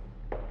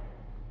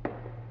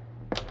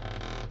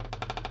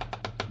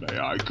 May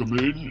I come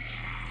in?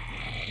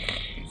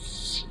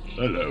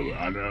 Hello,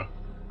 Anna.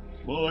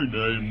 My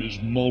name is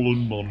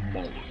Mollen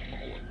Mollen.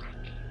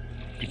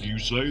 Can you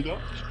say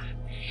that?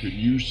 Can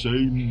you say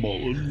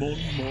Mollen?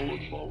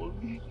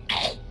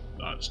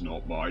 That's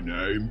not my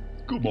name.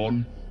 Come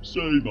on,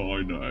 say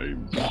my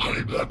name.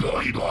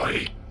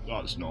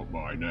 That's not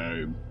my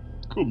name.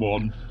 Come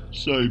on,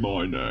 say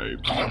my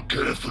name.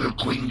 Careful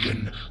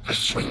Quingen, the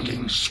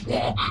swinging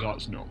swag.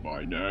 That's not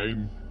my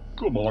name.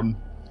 Come on,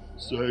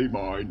 say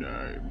my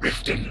name.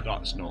 Riften.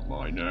 That's not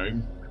my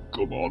name.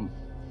 Come on,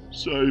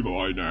 say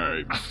my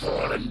name. A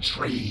fallen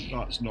tree.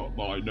 That's not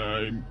my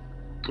name.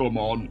 Come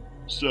on,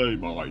 say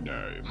my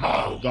name.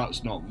 Mo.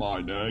 That's not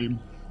my name.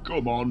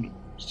 Come on,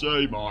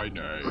 say my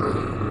name.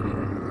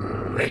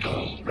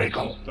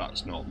 Wriggle.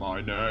 That's not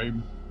my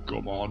name.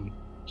 Come on,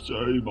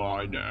 say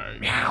my name.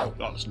 Meow.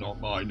 That's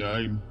not my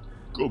name.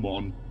 Come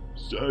on,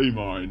 say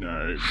my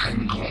name.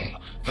 Hangle,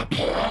 the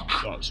pork.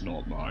 That's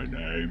not my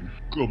name.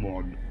 Come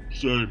on,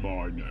 say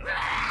my name.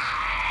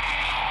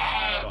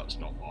 That's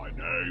not my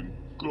name.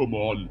 Come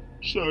on,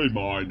 say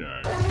my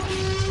name.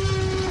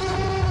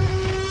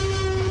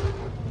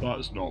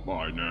 That's not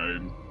my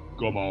name.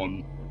 Come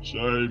on,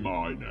 say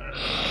my name.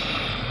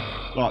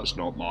 That's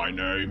not my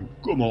name.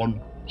 Come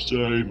on,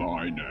 say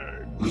my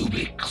name.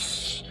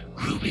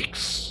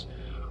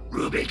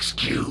 Rubik's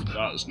Cube.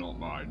 That's not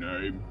my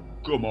name.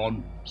 Come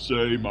on,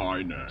 say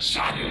my name.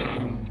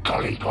 Sun.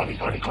 Golly.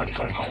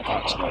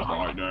 That's not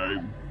my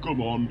name.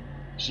 Come on,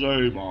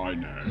 say my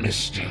name.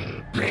 Mr.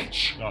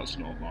 Bitch. That's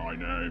not my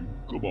name.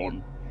 Come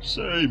on,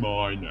 say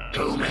my name.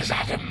 Gomez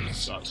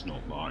Adams. That's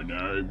not my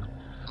name.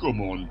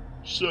 Come on,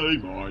 say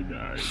my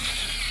name.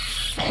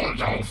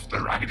 Rudolph the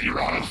Raggedy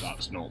Ralph.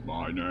 That's not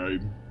my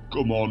name.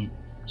 Come on,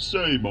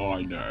 Say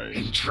my name.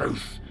 In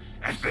truth,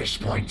 at this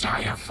point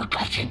I have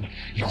forgotten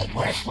your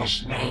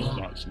worthless name.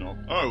 That's not...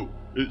 Oh,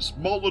 it's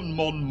Mollen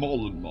Mon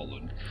Mollen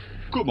Mollen.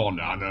 Come on,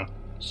 Anna.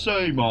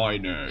 Say my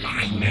name.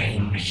 My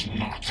name is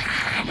not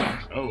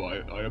Hannah. Oh,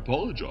 I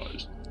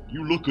apologise.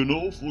 You look an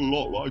awful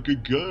lot like a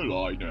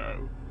girl I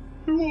know.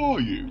 Who are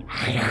you?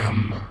 I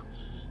am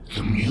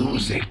the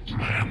Music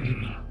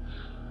Man.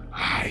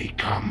 I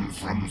come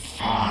from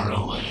far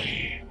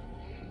away.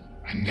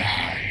 And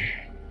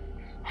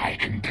I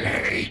can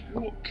play.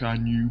 What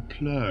can you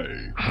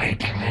play? I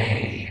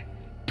play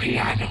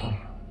piano.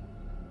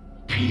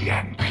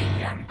 Piano.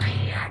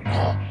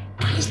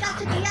 Is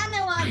that a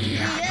piano I can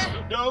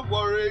hear? Don't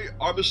worry,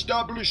 I'm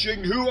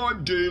establishing who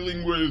I'm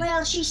dealing with.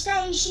 Well, she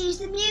says she's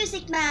the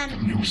Music The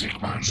Man.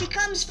 Music Man. She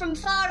comes from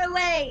far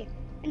away,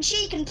 and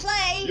she can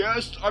play.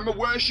 Yes, I'm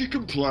aware she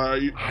can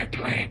play. I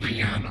play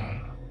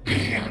piano.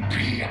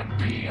 Piano.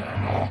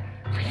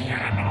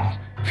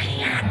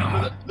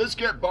 Let's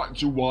get back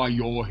to why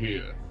you're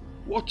here.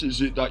 What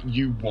is it that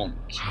you want?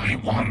 I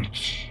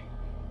want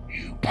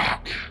you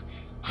back.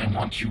 I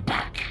want you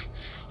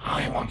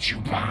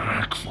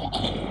back for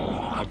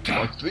good.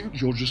 I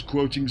think you're just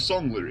quoting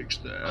song lyrics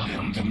there. I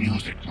am the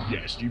Music Man.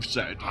 Yes, you've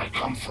said. I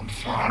come from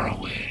far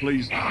away.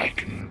 Please. I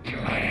can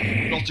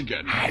play. Not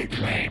again. I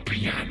play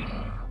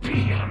piano.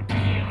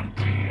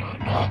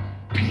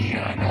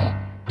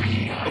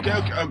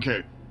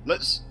 Okay.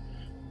 Let's...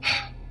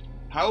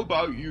 How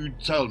about you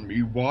tell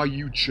me why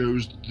you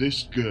chose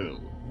this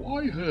girl?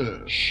 Why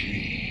her?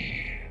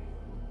 She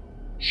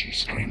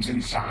screams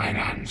in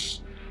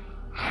silence.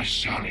 I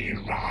surely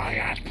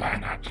riot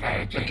when I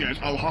play. Again,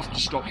 I'll have to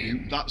stop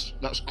you. That's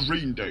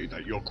Green Day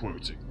that you're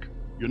quoting.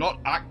 You're not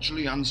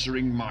actually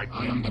answering my...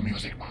 I am the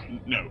Music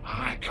Man. No.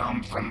 I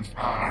come from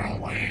far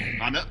away.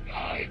 Anna?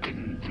 I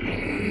can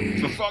play.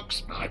 For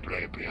fuck's... I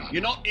play piano.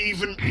 You're not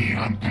even...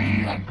 Piano.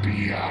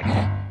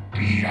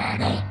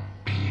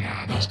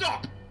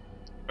 Stop!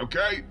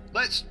 Okay,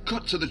 let's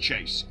cut to the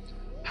chase.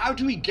 How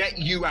do we get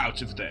you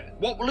out of there?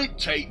 What will it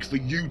take for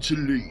you to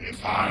leave?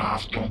 If I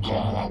have to go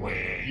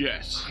away,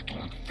 Yes. I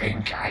don't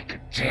think I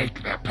could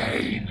take the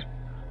pain.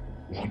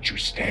 Won't you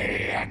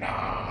stay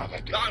another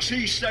day? That's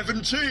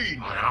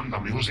E17! I am the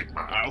Music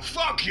Man. Oh,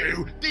 fuck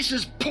you! This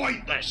is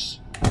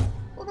pointless!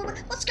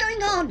 What's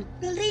going on?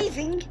 You're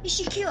leaving? Is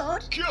she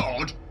cured?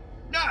 Cured?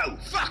 No,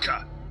 fuck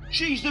her!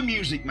 She's the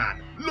Music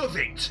Man. Love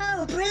it!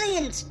 Oh,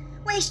 brilliant!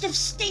 Waste of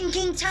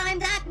stinking time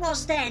that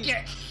was then.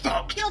 Get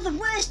fucked! You're the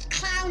worst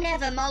clown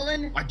ever,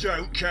 Mullen. I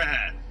don't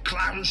care.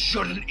 Clowns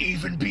shouldn't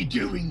even be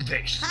doing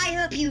this. I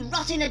hope you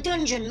rot in a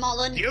dungeon,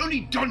 Mullen. The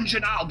only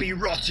dungeon I'll be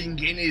rotting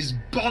in is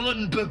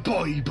Bollen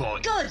Boy.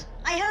 Good.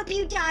 I hope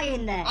you die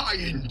in there. I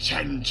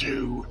intend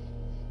to.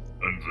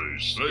 And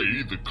they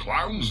say the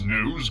clown's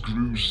nose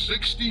grew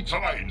 60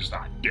 times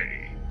that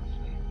day.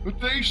 But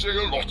they say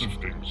a lot of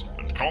things,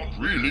 and can't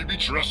really be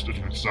trusted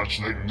with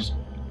such things.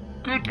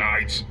 Good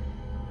night.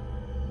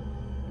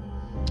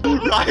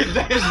 Right,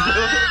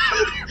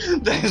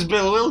 there's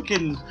Bill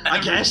Wilkins, I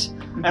guess.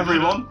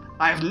 Everyone,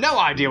 I have no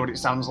idea what it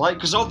sounds like,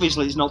 because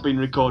obviously it's not been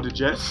recorded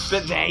yet.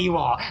 But there you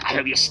are. I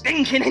hope you're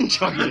stinking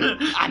enjoying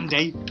it.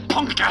 Andy,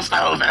 podcast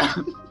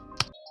over.